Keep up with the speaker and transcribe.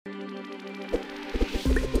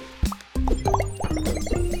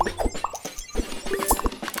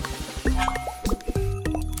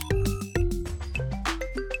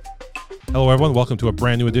Hello, everyone. Welcome to a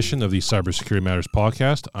brand new edition of the Cybersecurity Matters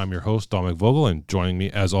podcast. I'm your host, Dominic Vogel, and joining me,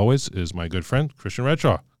 as always, is my good friend, Christian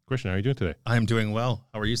Redshaw. Christian, how are you doing today? I am doing well.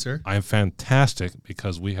 How are you, sir? I am fantastic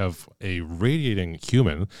because we have a radiating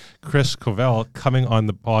human, Chris Covell, coming on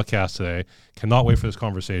the podcast today. Cannot wait for this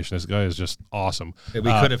conversation. This guy is just awesome. We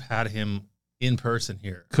could have had him in person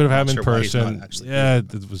here. Could have had him in person. Yeah,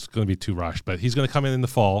 it was going to be too rushed, but he's going to come in the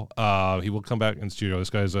fall. He will come back in the studio. This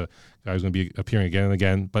guy's a guy who's going to be appearing again and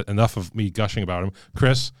again, but enough of me gushing about him.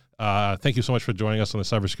 Chris, thank you so much for joining us on the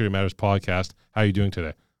Cybersecurity Matters podcast. How are you doing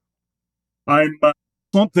today? I'm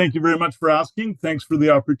well, thank you very much for asking. Thanks for the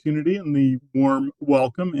opportunity and the warm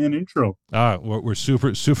welcome and intro. We're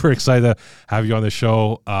super excited to have you on the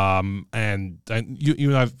show. And you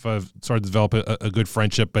and I've started to develop a good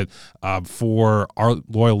friendship. But for our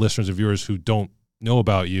loyal listeners and viewers who don't know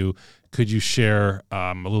about you, could you share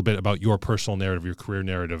a little bit about your personal narrative, your career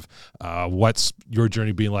narrative? What's your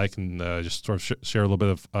journey been like, and just sort of share a little bit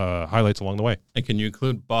of highlights along the way? And can you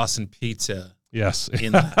include Boston Pizza? Yes.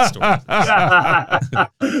 In that story.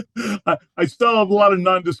 I still have a lot of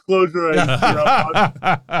non-disclosure.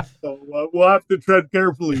 So we'll have to tread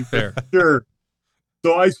carefully. Fair. Sure.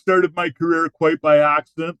 So I started my career quite by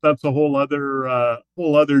accident. That's a whole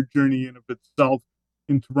other journey in of itself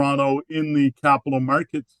in Toronto in the capital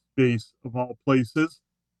markets space of all places,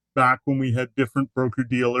 back when we had different broker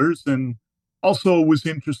dealers, and also was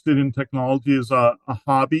interested in technology as a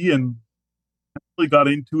hobby, and really got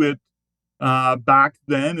into it back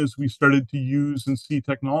then as we started to use and see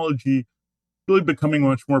technology really becoming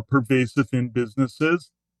much more pervasive in businesses.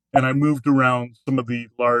 And I moved around some of the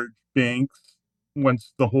large banks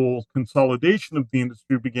once the whole consolidation of the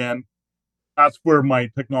industry began. That's where my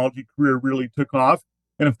technology career really took off.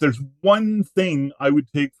 And if there's one thing I would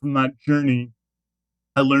take from that journey,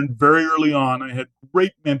 I learned very early on, I had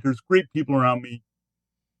great mentors, great people around me.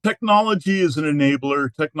 Technology is an enabler.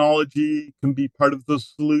 Technology can be part of the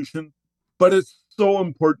solution. But it's so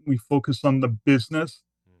important we focus on the business.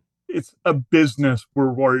 It's a business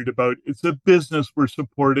we're worried about. It's a business we're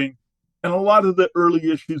supporting. And a lot of the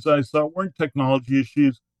early issues I saw weren't technology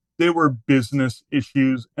issues. They were business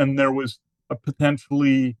issues. And there was a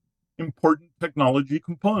potentially important technology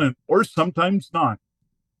component, or sometimes not.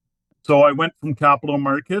 So I went from capital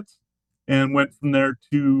markets and went from there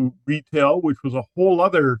to retail, which was a whole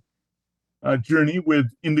other journey with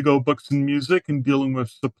Indigo Books and Music, and dealing with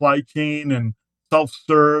supply chain and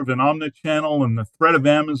self-serve and omnichannel and the threat of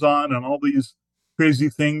Amazon and all these crazy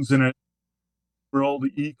things in it. For all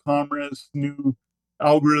the e-commerce, new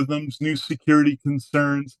algorithms, new security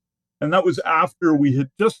concerns. And that was after we had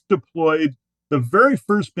just deployed the very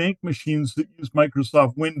first bank machines that use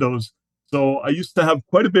Microsoft Windows. So I used to have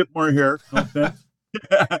quite a bit more hair, no offense.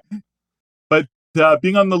 But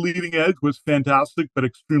being on the leading edge was fantastic, but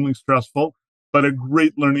extremely stressful, but a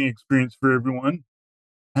great learning experience for everyone.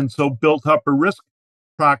 And so built up a risk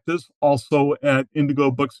practice also at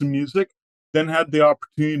Indigo Books and Music, then had the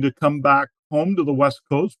opportunity to come back home to the West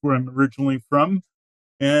Coast, where I'm originally from,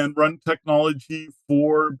 and run technology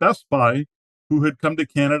for Best Buy, who had come to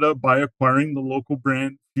Canada by acquiring the local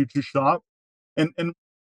brand Future Shop, and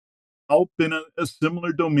help in a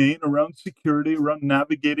similar domain around security, around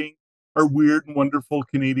navigating our weird and wonderful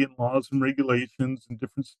Canadian laws and regulations and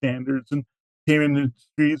different standards and payment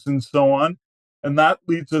industries and so on. And that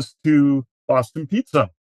leads us to Boston Pizza.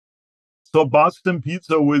 So Boston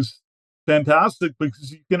Pizza was fantastic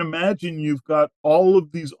because you can imagine you've got all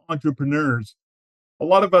of these entrepreneurs. A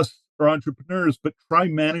lot of us are entrepreneurs, but try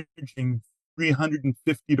managing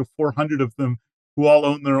 350 to 400 of them who all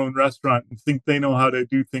own their own restaurant and think they know how to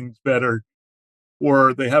do things better,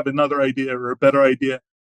 or they have another idea or a better idea.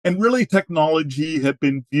 And really, technology had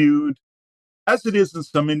been viewed, as it is in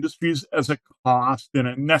some industries, as a cost and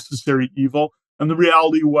a necessary evil. And the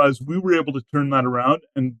reality was we were able to turn that around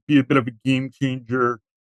and be a bit of a game changer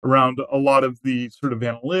around a lot of the sort of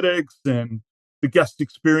analytics and the guest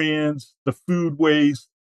experience, the food waste,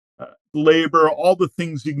 labor, all the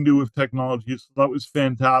things you can do with technology. So that was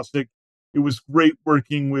fantastic. It was great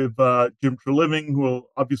working with Jim Treliving, who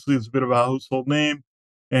obviously is a bit of a household name,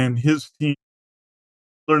 and his team.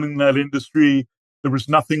 Learning that industry, there was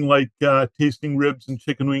nothing like tasting ribs and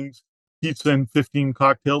chicken wings, pizza and 15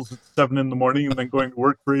 cocktails at 7 a.m, and then going to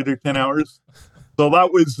work for 8 or 10 hours. So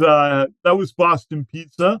that was Boston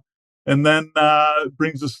Pizza, and then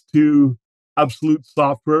brings us to Absolute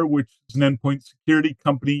Software, which is an endpoint security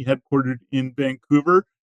company headquartered in Vancouver,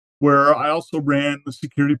 where I also ran the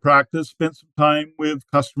security practice, spent some time with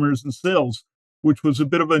customers and sales, which was a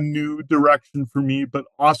bit of a new direction for me, but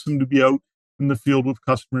awesome to be out in the field with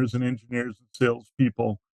customers and engineers and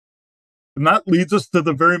salespeople. And that leads us to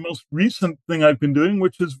the very most recent thing I've been doing,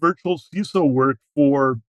 which is virtual CISO work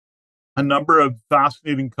for a number of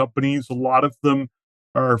fascinating companies. A lot of them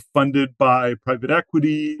are funded by private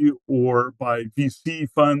equity or by VC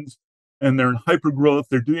funds, and they're in hyper growth.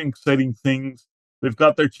 They're doing exciting things. They've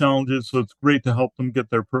got their challenges, so it's great to help them get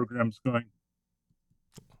their programs going.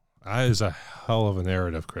 That is a hell of a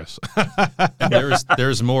narrative, Chris. And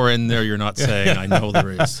there's more in there you're not saying. I know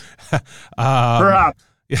there is. Perhaps.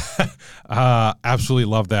 Absolutely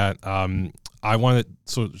love that. I want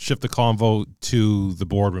to sort of shift the convo to the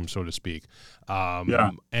boardroom, so to speak.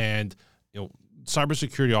 And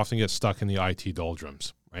cybersecurity often gets stuck in the IT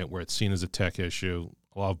doldrums, right? Where it's seen as a tech issue.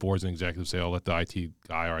 A lot of boards and executives say, "I'll let the IT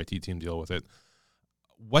guy or IT team deal with it."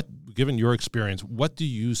 Given your experience, what do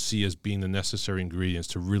you see as being the necessary ingredients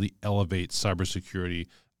to really elevate cybersecurity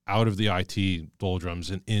out of the IT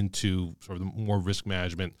doldrums and into sort of the more risk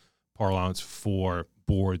management parlance for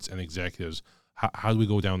boards and executives? How do we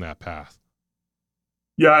go down that path?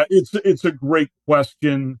 Yeah, it's a great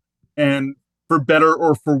question, and for better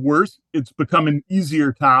or for worse, it's become an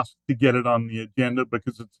easier task to get it on the agenda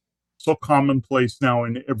because it's so commonplace now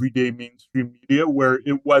in everyday mainstream media, where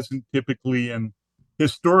it wasn't typically and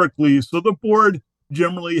historically. So the board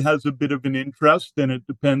generally has a bit of an interest, and it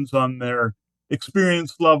depends on their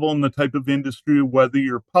experience level and the type of industry, whether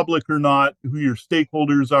you're public or not, who your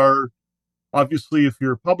stakeholders are. Obviously, if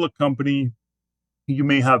you're a public company, you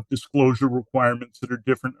may have disclosure requirements that are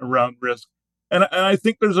different around risk. And I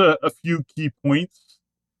think there's a few key points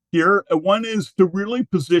here. One is to really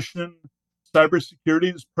position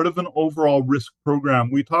cybersecurity as part of an overall risk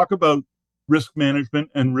program. We talk about risk management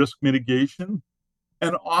and risk mitigation,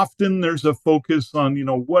 and often there's a focus on,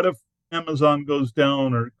 what if Amazon goes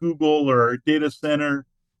down or Google or our data center?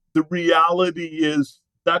 The reality is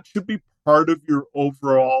that should be part of your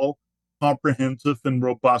overall comprehensive and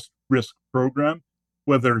robust risk program,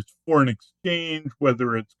 whether it's foreign exchange,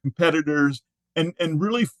 whether it's competitors, and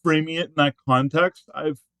really framing it in that context,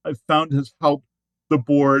 I've found has helped the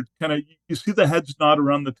board kind of, you see the heads nod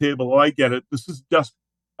around the table. Oh, I get it. This is just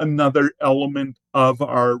another element of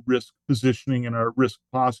our risk positioning and our risk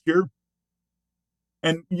posture.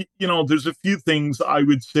 And, there's a few things I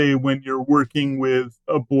would say when you're working with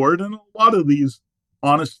a board, and a lot of these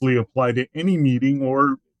honestly apply to any meeting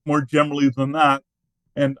or more generally than that.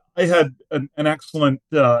 And I had an excellent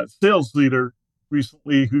sales leader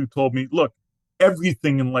recently who told me, look,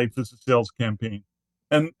 everything in life is a sales campaign.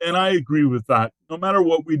 And I agree with that. No matter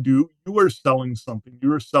what we do, you are selling something.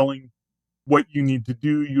 You are selling what you need to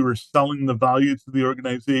do. You are selling the value to the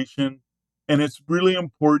organization. And it's really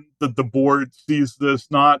important that the board sees this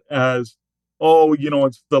not as, oh,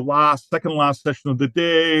 it's the second last session of the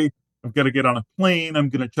day. I've got to get on a plane. I'm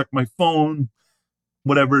going to check my phone,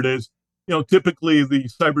 whatever it is. Typically the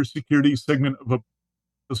cybersecurity segment of a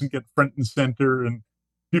doesn't get front and center and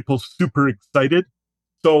people super excited.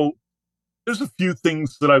 So there's a few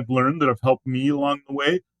things that I've learned that have helped me along the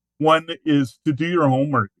way. One is to do your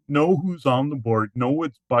homework, know who's on the board, know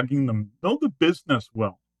what's bugging them, know the business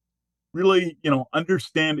well. Really,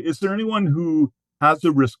 understand, is there anyone who has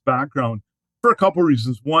a risk background? For a couple of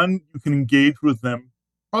reasons. One, you can engage with them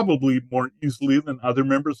probably more easily than other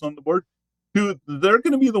members on the board. Two, they're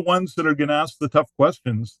going to be the ones that are going to ask the tough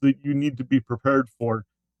questions that you need to be prepared for.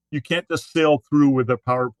 You can't just sail through with a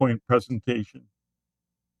PowerPoint presentation.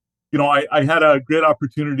 I had a great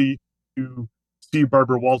opportunity to see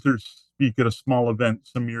Barbara Walters speak at a small event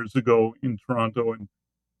some years ago in Toronto, and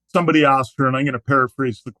somebody asked her, and I'm going to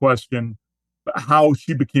paraphrase the question, how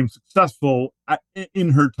she became successful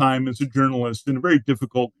in her time as a journalist in a very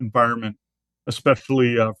difficult environment,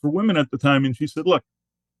 especially for women at the time. And she said, look,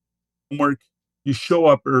 homework, you show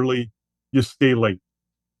up early, you stay late.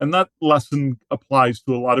 And that lesson applies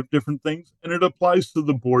to a lot of different things, and it applies to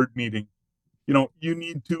the board meeting. You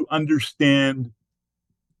need to understand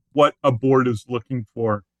what a board is looking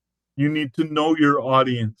for. You need to know your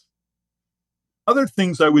audience. Other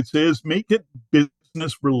things I would say is make it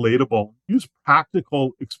business relatable. Use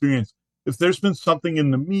practical experience. If there's been something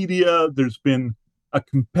in the media, there's been a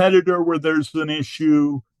competitor where there's an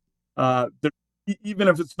issue, even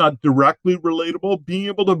if it's not directly relatable, being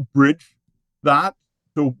able to bridge that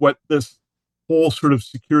to what this whole sort of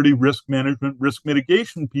security risk management, risk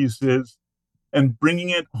mitigation piece is, and bringing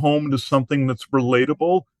it home to something that's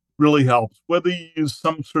relatable really helps. Whether you use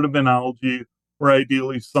some sort of analogy or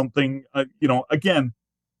ideally something, again,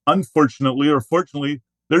 unfortunately or fortunately,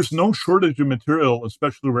 there's no shortage of material,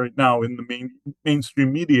 especially right now in the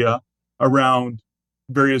mainstream media around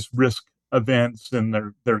various risk events and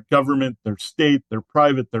their government, their state, their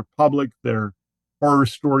private, their public, their horror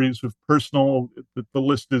stories of personal, the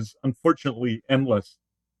list is unfortunately endless.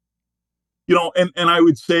 And I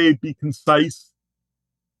would say be concise,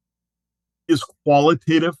 as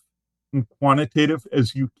qualitative and quantitative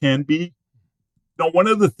as you can be. One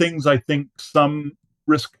of the things I think some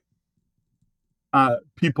risk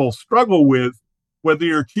people struggle with, whether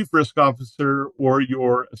you're a chief risk officer or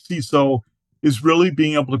you're a CISO, is really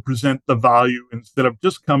being able to present the value instead of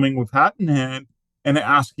just coming with hat in hand and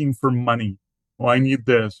asking for money. Oh, I need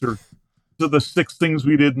this, or so the 6 things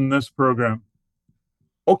we did in this program.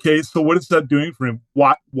 Okay, so what is that doing for him?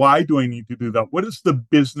 Why do I need to do that? What is the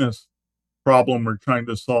business problem we're trying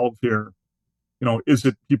to solve here? Is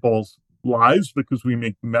it people's lives because we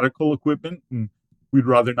make medical equipment and we'd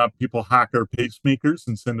rather not people hack our pacemakers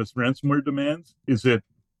and send us ransomware demands? Is it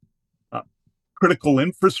critical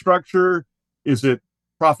infrastructure? Is it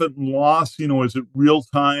profit and loss? Is it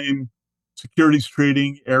real-time securities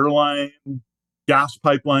trading, airline, gas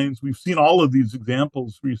pipelines? We've seen all of these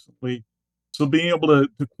examples recently. So being able to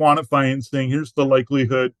quantify and saying, here's the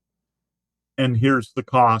likelihood and here's the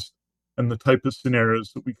cost and the type of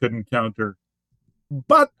scenarios that we could encounter.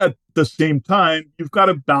 But at the same time, you've got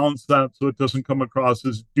to balance that so it doesn't come across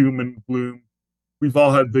as doom and gloom. We've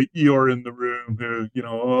all had the Eeyore in the room who,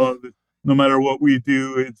 no matter what we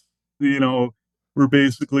do, it's, we're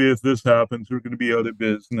basically, if this happens, we're going to be out of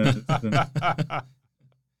business.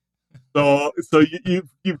 So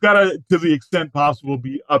you've got to the extent possible,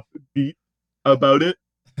 be upbeat about it.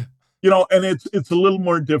 And it's a little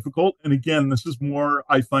more difficult. And again, this is more,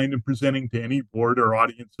 I find, in presenting to any board or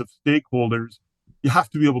audience of stakeholders, you have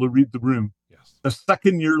to be able to read the room. Yes. The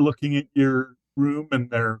second you're looking at your room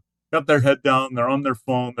and they're got their head down, they're on their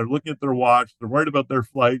phone, they're looking at their watch, they're worried about their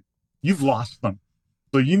flight, you've lost them.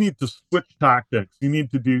 So you need to switch tactics. You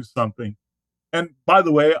need to do something. And by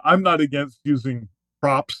the way, I'm not against using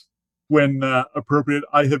props when appropriate.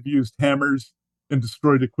 I have used hammers and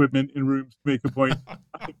destroyed equipment in rooms to make a point.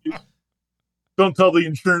 Don't tell the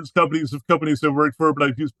insurance companies of companies I've worked for, but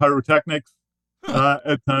I've used pyrotechnics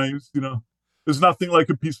at times. There's nothing like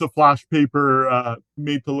a piece of flash paper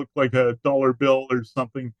made to look like a dollar bill or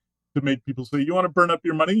something to make people say, you want to burn up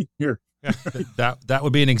your money? Here. That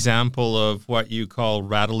would be an example of what you call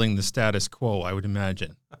rattling the status quo, I would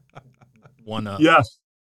imagine. One up. Yes.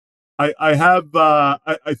 I have,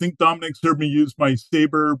 I think Dominic's heard me use my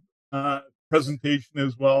Sabre presentation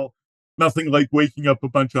as well. Nothing like waking up a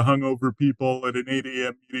bunch of hungover people at an 8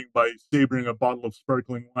 a.m. meeting by sabering a bottle of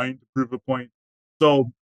sparkling wine to prove a point.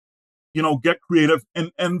 So, get creative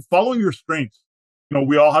and follow your strengths.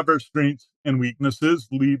 We all have our strengths and weaknesses.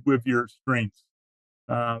 Lead with your strengths.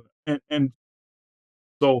 And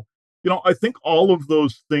so, I think all of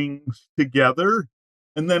those things together,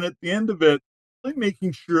 and then at the end of it, really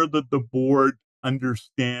making sure that the board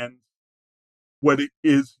understands what it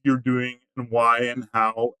is you're doing and why and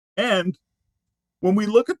how. And when we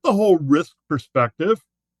look at the whole risk perspective,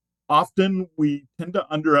 often we tend to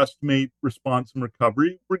underestimate response and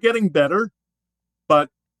recovery. We're getting better, but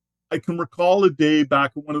I can recall a day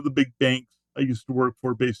back at one of the big banks I used to work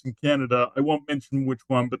for based in Canada. I won't mention which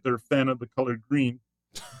one, but they're a fan of the color green.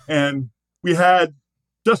 And we had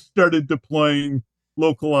just started deploying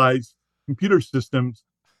localized computer systems.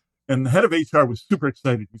 And the head of HR was super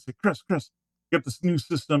excited. He said, Chris, get this new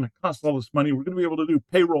system. It costs all this money. We're going to be able to do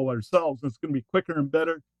payroll ourselves. And it's going to be quicker and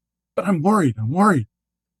better. But I'm worried.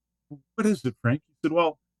 What is it, Frank? He said,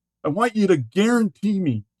 well, I want you to guarantee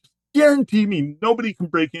me nobody can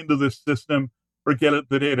break into this system or get at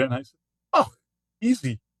the data. And I said, oh,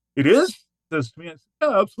 easy. It is? He says to me, I said,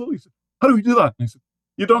 yeah, absolutely. He said, how do we do that? And I said,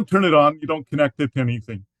 you don't turn it on. You don't connect it to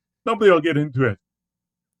anything. Nobody will get into it.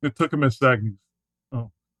 It took him a second.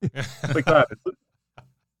 Oh, like that.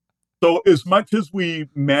 So as much as we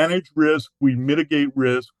manage risk, we mitigate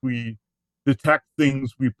risk, we detect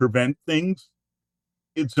things, we prevent things,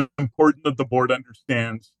 it's important that the board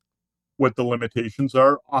understands what the limitations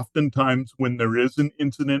are. Oftentimes when there is an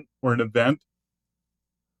incident or an event,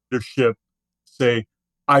 leadership say,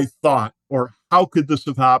 I thought, or how could this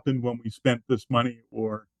have happened when we spent this money?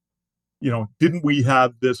 Or, didn't we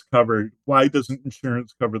have this covered? Why doesn't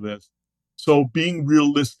insurance cover this? So being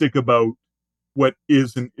realistic about what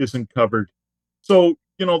is and isn't covered. So,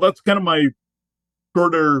 that's kind of my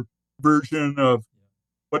shorter version of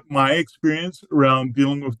what my experience around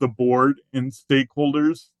dealing with the board and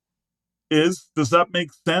stakeholders is. Does that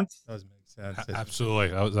make sense? Does make sense. Absolutely.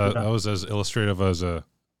 That was as illustrative as a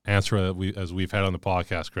answer as we've had on the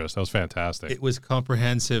podcast, Chris. That was fantastic. It was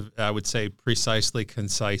comprehensive. I would say precisely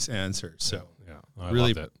concise answer. So yeah, I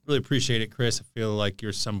really loved it. Really appreciate it, Chris. I feel like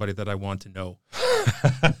you're somebody that I want to know.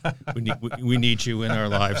 we need you in our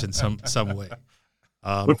lives in some way.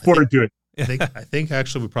 Look forward to it. I think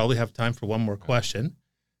actually we probably have time for one more question.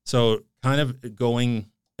 So kind of going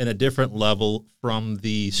in a different level from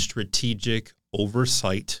the strategic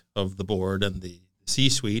oversight of the board and the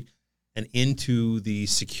C-suite and into the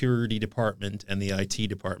security department and the IT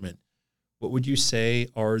department, what would you say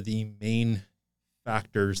are the main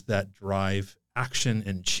factors that drive action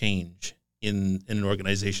and change in an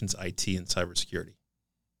organization's IT and cybersecurity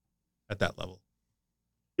at that level?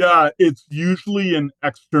 Yeah, it's usually an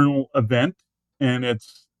external event, and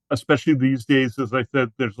it's especially these days, as I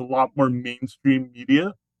said, there's a lot more mainstream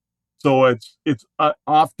media. So it's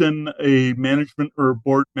often a management or a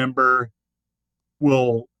board member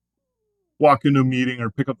will walk into a meeting or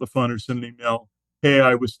pick up the phone or send an email. Hey,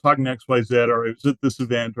 I was talking to XYZ, or I was at this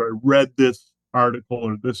event, or I read this article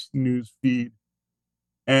or this news feed,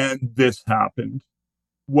 and this happened.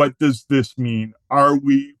 What does this mean? Are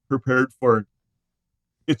we prepared for it?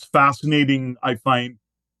 It's fascinating, I find,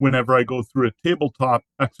 whenever I go through a tabletop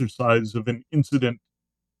exercise of an incident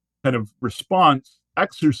kind of response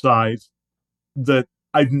exercise, that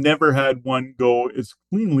I've never had one go as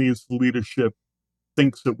cleanly as the leadership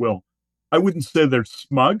thinks it will. I wouldn't say they're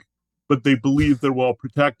smug, but they believe they're well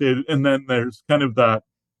protected. And then there's kind of that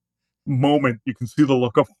moment, you can see the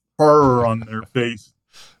look of horror on their face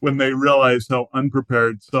when they realize how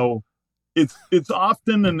unprepared. So it's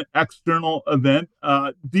often an external event.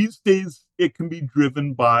 These days, it can be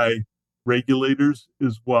driven by regulators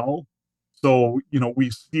as well. So, we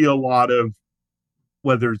see a lot of,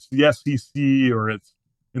 whether it's the SEC or it's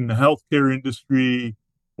in the healthcare industry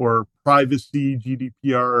or privacy,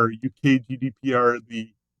 GDPR, or UK GDPR,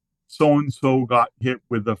 the so-and-so got hit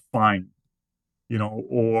with a fine,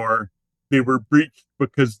 or they were breached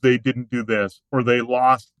because they didn't do this, or they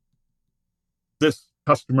lost this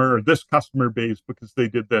customer or this customer base because they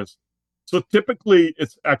did this. So typically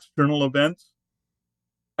it's external events.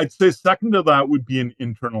 I'd say second to that would be an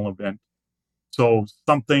internal event. So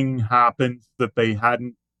something happens that they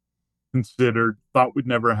hadn't considered, thought would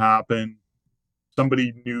never happen.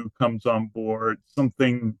 Somebody new comes on board,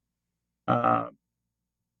 something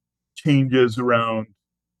changes around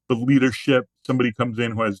the leadership, somebody comes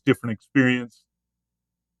in who has different experience,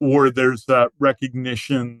 or there's that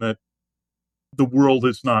recognition that the world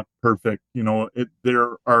is not perfect.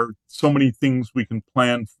 There are so many things we can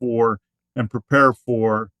plan for and prepare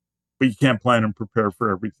for, but you can't plan and prepare for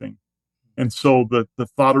everything. And so the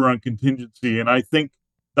thought around contingency, and I think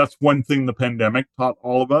that's one thing the pandemic taught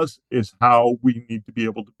all of us, is how we need to be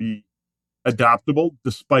able to be adaptable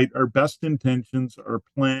despite our best intentions, our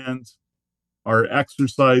plans, our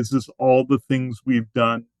exercises, all the things we've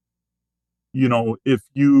done. If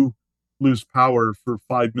you lose power for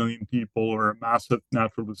 5 million people or a massive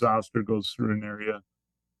natural disaster goes through an area,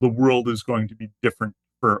 the world is going to be different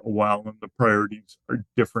for a while and the priorities are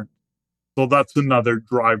different. So that's another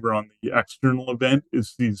driver on the external event,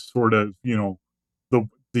 is these sort of,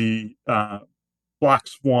 the black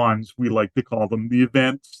swans, we like to call them, the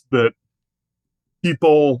events that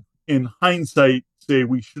people in hindsight say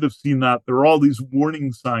we should have seen that. There are all these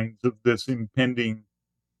warning signs of this impending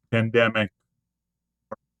pandemic,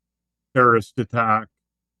 terrorist attack,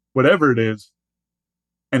 whatever it is.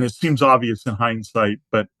 And it seems obvious in hindsight,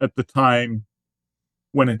 but at the time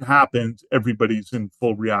when it happens, everybody's in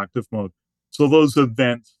full reactive mode. So those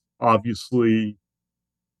events obviously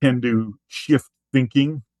tend to shift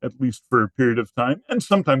thinking, at least for a period of time, and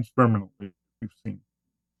sometimes permanently, we've seen.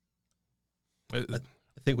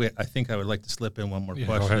 I think I would like to slip in one more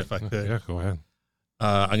question if I could. Yeah, go ahead.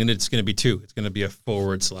 It's going to be two. It's going to be a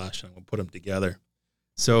forward slash, and I'm going to put them together.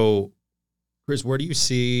 So, Chris, where do you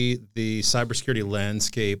see the cybersecurity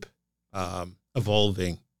landscape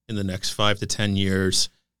evolving in the next 5 to 10 years?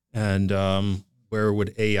 And where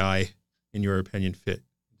would AI, in your opinion, fit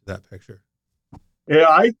into that picture?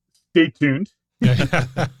 AI, stay tuned.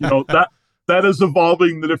 That is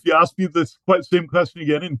evolving, that if you ask me this same question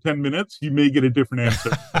again in 10 minutes, you may get a different answer.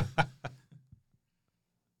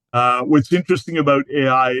 What's interesting about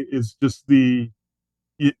AI is just we've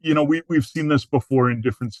seen this before in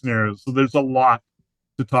different scenarios. So there's a lot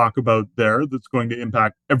to talk about there that's going to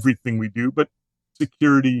impact everything we do, but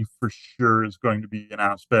security for sure is going to be an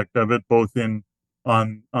aspect of it, both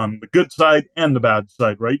on the good side and the bad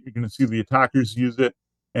side, right? You're going to see the attackers use it,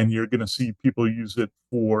 and you're going to see people use it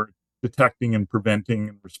for detecting and preventing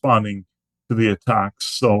and responding to the attacks.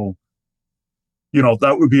 So,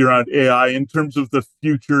 that would be around AI. In terms of the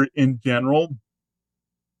future in general,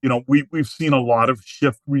 we've seen a lot of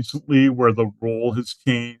shift recently where the role has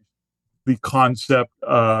changed. The concept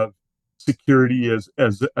of security as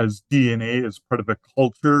DNA, as part of a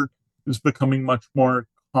culture, is becoming much more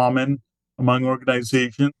common among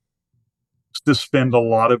organizations to spend a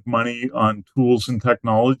lot of money on tools and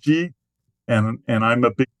technology. And I'm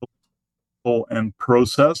a big people and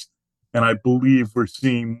process. And I believe we're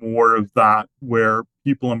seeing more of that where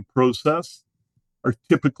people and process are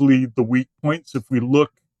typically the weak points. If we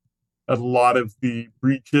look at a lot of the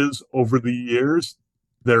breaches over the years,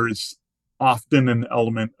 there is often an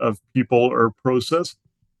element of people or process.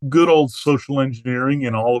 Good old social engineering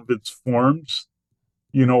in all of its forms.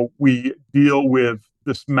 You know, we deal with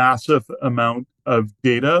this massive amount of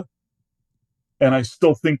data. And I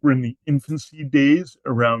still think we're in the infancy days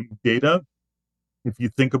around data. If you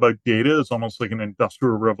think about data, it's almost like an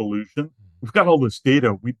industrial revolution. We've got all this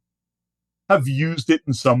data. We have used it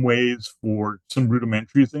in some ways for some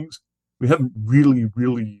rudimentary things. We haven't really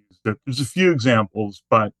used it. There's a few examples,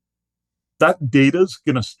 but that data is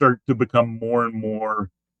going to start to become more and more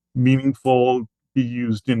meaningful, be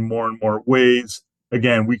used in more and more ways.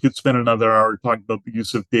 Again, we could spend another hour talking about the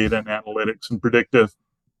use of data and analytics and predictive,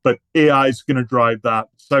 but AI is going to drive that.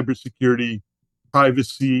 Cybersecurity,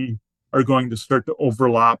 privacy are going to start to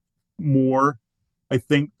overlap more. I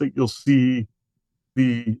think that you'll see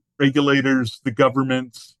the regulators, the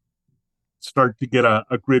governments start to get a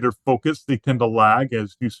greater focus. They tend to lag,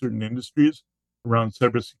 as do certain industries, around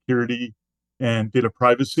cybersecurity and data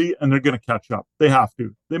privacy, and they're going to catch up. They have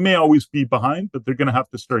to. They may always be behind, but they're going to have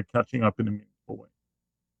to start catching up in a meaningful way.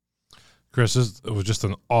 Chris, it was just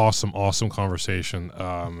an awesome conversation.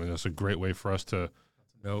 And it's a great way for us to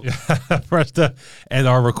end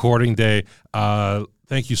our recording day.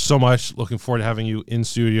 Thank you so much. Looking forward to having you in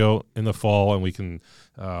studio in the fall, and we can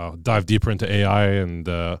dive deeper into AI, and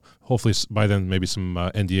hopefully by then maybe some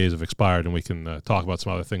NDAs have expired and we can talk about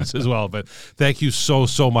some other things as well. But thank you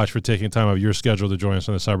so much for taking time out of your schedule to join us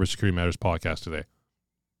on the Cybersecurity Matters podcast today.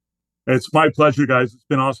 It's my pleasure, guys. It's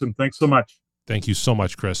been awesome. Thanks so much. Thank you so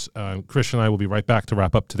much, Chris. Chris and I will be right back to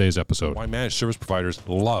wrap up today's episode. Why managed service providers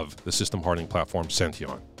love the system hardening platform Sention.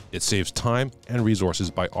 It saves time and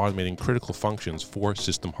resources by automating critical functions for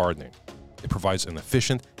system hardening. It provides an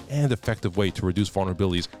efficient and effective way to reduce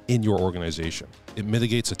vulnerabilities in your organization. It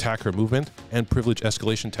mitigates attacker movement and privilege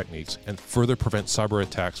escalation techniques and further prevents cyber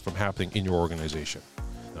attacks from happening in your organization.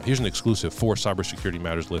 Now, here's an exclusive for Cybersecurity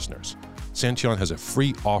Matters listeners. Sention has a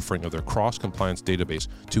free offering of their cross-compliance database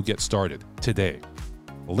to get started today.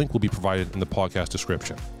 A link will be provided in the podcast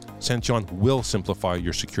description. Sention will simplify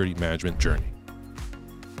your security management journey.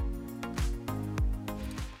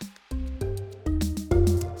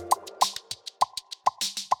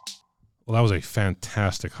 Well, that was a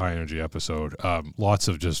fantastic high-energy episode. Lots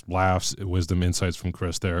of just laughs, wisdom, insights from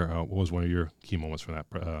Chris there. What was one of your key moments from that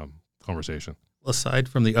conversation? Aside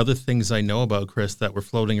from the other things I know about Chris that were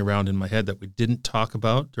floating around in my head that we didn't talk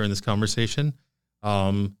about during this conversation,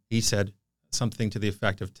 he said something to the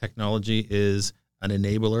effect of technology is an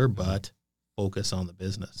enabler, but focus on the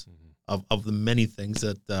business of the many things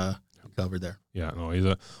that covered there. Yeah, no, he's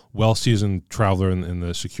a well-seasoned traveler in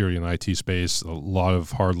the security and IT space. A lot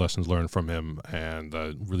of hard lessons learned from him, and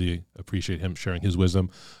really appreciate him sharing his wisdom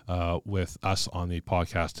with us on the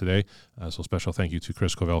podcast today. So special thank you to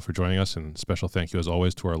Chris Covell for joining us, and special thank you as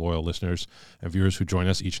always to our loyal listeners and viewers who join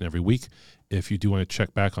us each and every week. If you do want to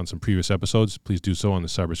check back on some previous episodes, please do so on the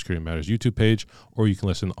Cybersecurity Matters YouTube page, or you can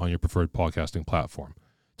listen on your preferred podcasting platform.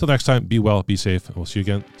 Till next time, be well, be safe, and we'll see you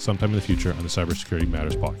again sometime in the future on the Cybersecurity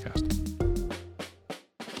Matters podcast.